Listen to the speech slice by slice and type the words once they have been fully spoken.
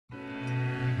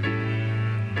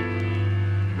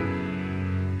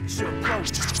fix your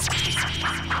approach.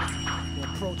 Your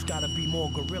approach gotta be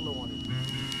more gorilla on it.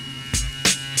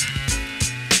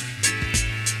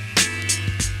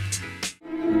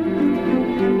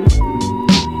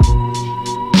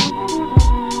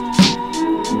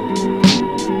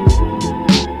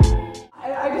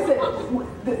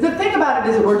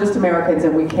 We're just Americans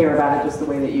and we care about it just the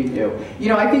way that you do. You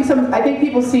know, I think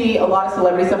people see a lot of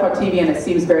celebrity stuff on TV and it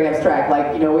seems very abstract.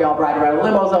 Like, you know, we all ride around in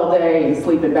limos all day and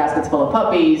sleep in baskets full of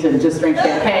puppies and just drink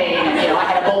champagne. And, you know, I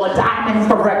had a bowl of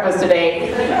diamonds for breakfast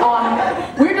today.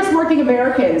 We're just working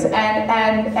Americans,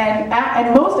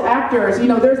 and most actors, you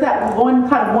know, there's that one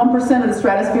kind of 1% of the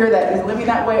stratosphere that is living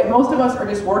that way. Most of us are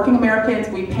just working Americans.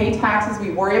 We pay taxes.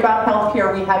 We worry about health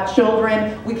care. We have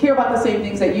children. We care about the same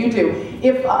things that you do.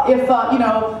 If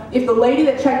the lady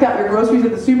that checked out your groceries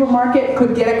at the supermarket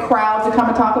could get a crowd to come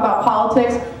and talk about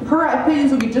politics, her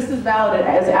opinions would be just as valid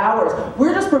as ours.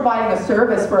 We're just providing a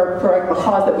service for a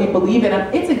cause that we believe in.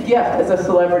 And it's a gift as a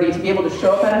celebrity to be able to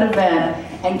show up at an event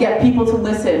and get people to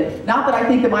listen. Not that I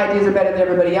think that my ideas are better than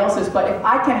everybody else's, but if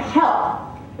I can help,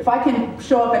 if I can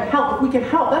show up and help, if we can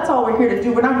help, that's all we're here to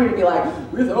do. We're not here to be like,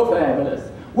 we're so fabulous.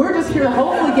 We're just here to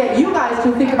hopefully get you guys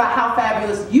to think about how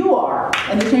fabulous you are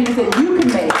and the changes that you can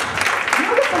make.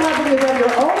 You're the celebrity of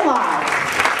your own lives.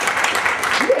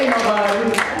 You ain't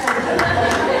nobody.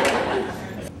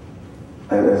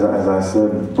 As I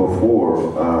said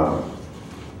before,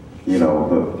 you know,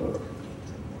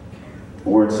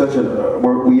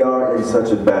 we are in such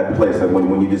a bad place that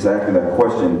when you just asked that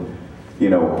question, you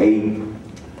know, eight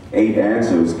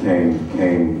answers came,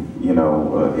 you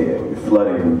know,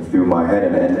 flooding through my head,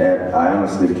 and I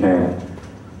honestly can't,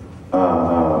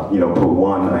 you know, put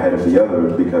one ahead of the other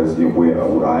because you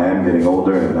know, I am getting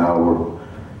older, and now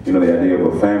you know, the idea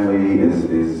of a family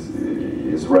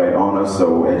is right on us.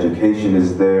 So education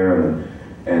is there,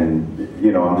 and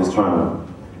you know, I'm just trying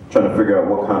to figure out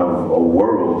what kind of a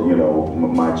world, you know,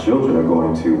 my children are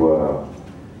going to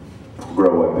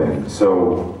grow up in.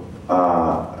 So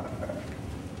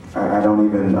I don't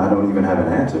even have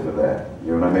an answer for that.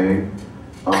 You know what I mean?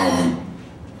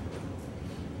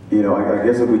 You know, I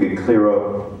guess if we could clear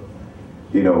up,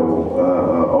 you know,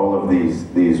 all of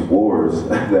these wars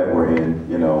that we're in,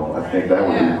 you know, I think that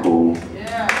would be cool.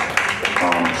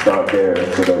 Start there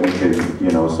so that we could, you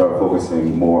know, start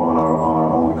focusing more on our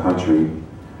own country.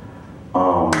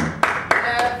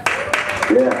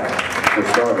 Yeah, for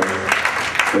starters.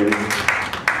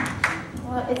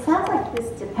 Well, it sounds like this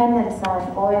dependence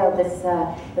on oil, this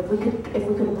if we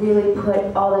could really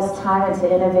put all this time into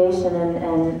innovation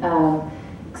and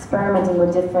experimenting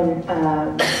with different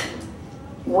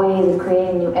ways of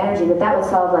creating new energy, that would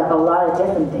solve like a lot of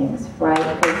different things,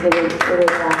 right? Because it would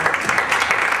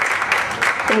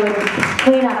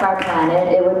clean up our planet.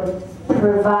 It would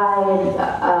provide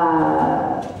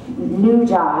new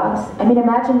jobs. I mean,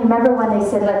 remember when they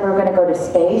said like we were going to go to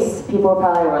space? People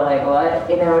probably were like, what?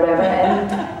 You know, whatever.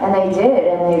 And they did.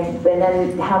 And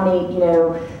then how many, you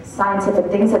know, scientific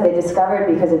things have they discovered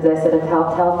because of this that have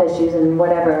helped health issues and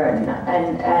whatever.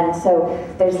 And so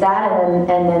there's that, and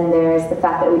then there's the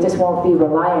fact that we just won't be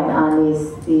reliant on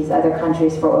these other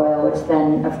countries for oil, which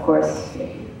then, of course,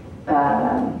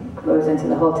 goes into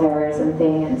the whole terrorism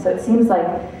thing. And so it seems like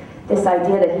this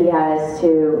idea that he has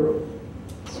to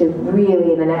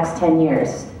really, in the next 10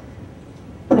 years,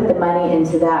 put the money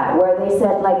into that, where they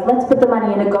said, like, let's put the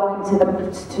money into going to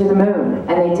the moon, and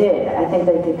they did. I think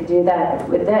they could do that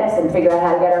with this and figure out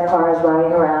how to get our cars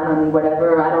riding around and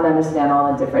whatever. I don't understand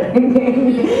all the different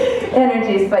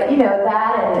energies, but you know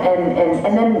that,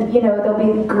 and then you know there'll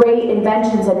be great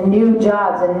inventions and new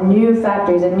jobs and new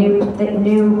factories and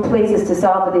new places to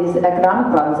solve these economic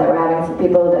problems that we're having for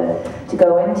people to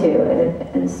go into,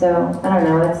 and so I don't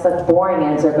know. It's a boring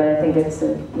answer, but I think it's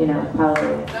you know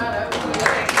probably.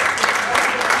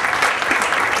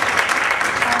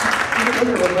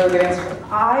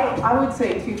 I would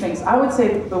say two things. I would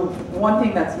say the one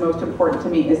thing that's most important to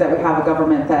me is that we have a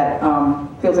government that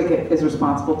feels like it is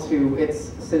responsible to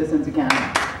its citizens again.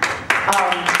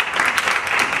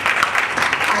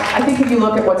 I think if you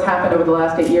look at what's happened over the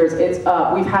last 8 years,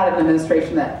 we've had an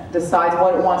administration that decides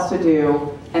what it wants to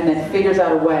do and then figures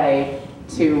out a way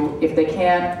to, if they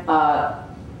can't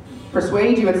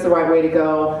persuade you it's the right way to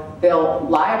go, they'll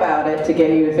lie about it to get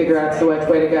you to figure out it's the right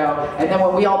way to go. And then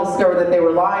when we all discover that they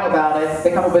were lying about it,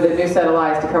 they come up with a new set of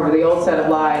lies to cover the old set of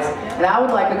lies. And I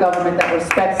would like a government that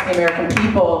respects the American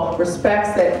people,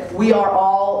 respects that we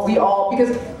all,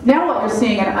 because now what you're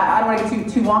seeing, and I don't want to get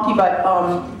too wonky, but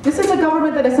this is a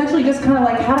government that essentially just kind of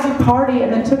like had a big party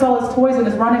and then took all its toys and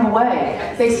is running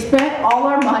away. They spent all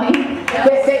our money.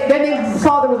 Then they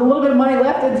saw there was a little bit of money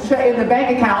left in the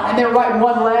bank account, and they're writing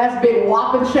one last big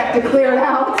whopping check to clear it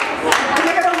out, and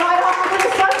they're going to ride off into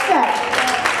the sunset.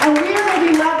 And we are going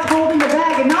to be left holding the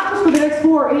bag, and not just for the next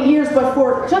 4 or 8 years, but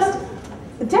for just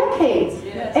decades.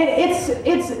 Yes.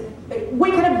 And we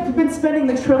could have been spending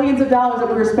the trillions of dollars that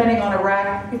we were spending on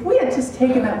Iraq if we had just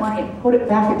taken that money and put it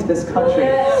back into this country.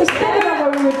 Yes. Just think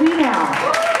about where we would be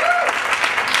now.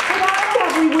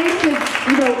 We wasted,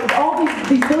 all these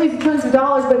billions and trillions of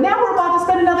dollars, but now we're about to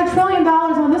spend another $1 trillion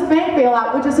on this bank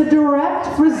bailout, which is a direct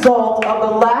result of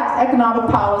the lax economic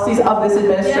policies of this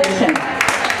administration.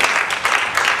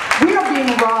 We are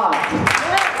being robbed.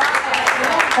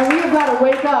 And we have got to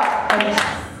wake up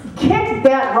and kick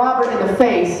that robber in the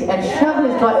face and shove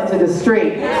his butt into the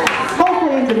street.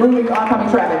 Hopefully into moving oncoming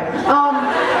traffic.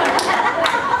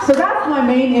 So that's my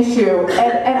main issue,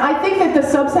 and I think that the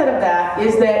subset of that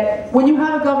is that when you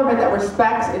have a government that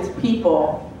respects its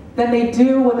people, then they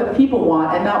do what the people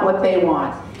want and not what they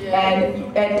want.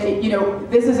 And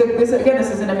this is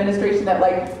an administration that,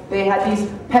 like, they had these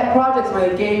pet projects where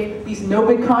they gave these no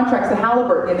bid contracts to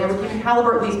Halliburton, and they were giving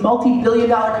Halliburton these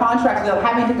multi-billion-dollar contracts without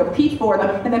having to compete for them,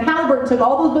 and then Halliburton took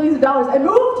all those billions of dollars and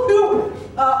moved to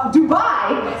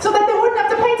Dubai so that they wouldn't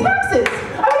have to pay taxes.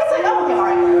 I mean, it's like, oh, okay, all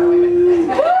right, wait a minute.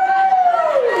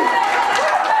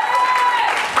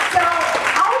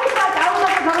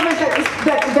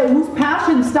 That whose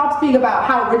passion stops being about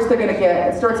how rich they're going to get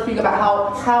and starts being about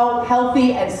how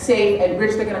healthy and safe and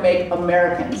rich they're going to make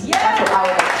Americans. Yes. That's what I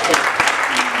would like to say.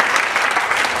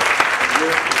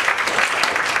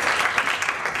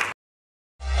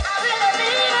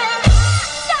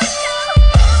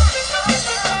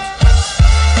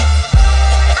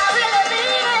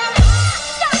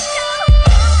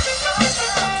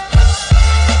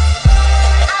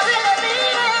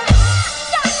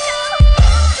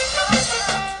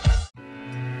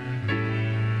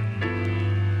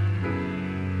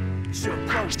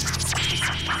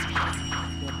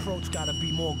 Your approach gotta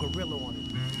be more gorilla on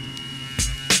it.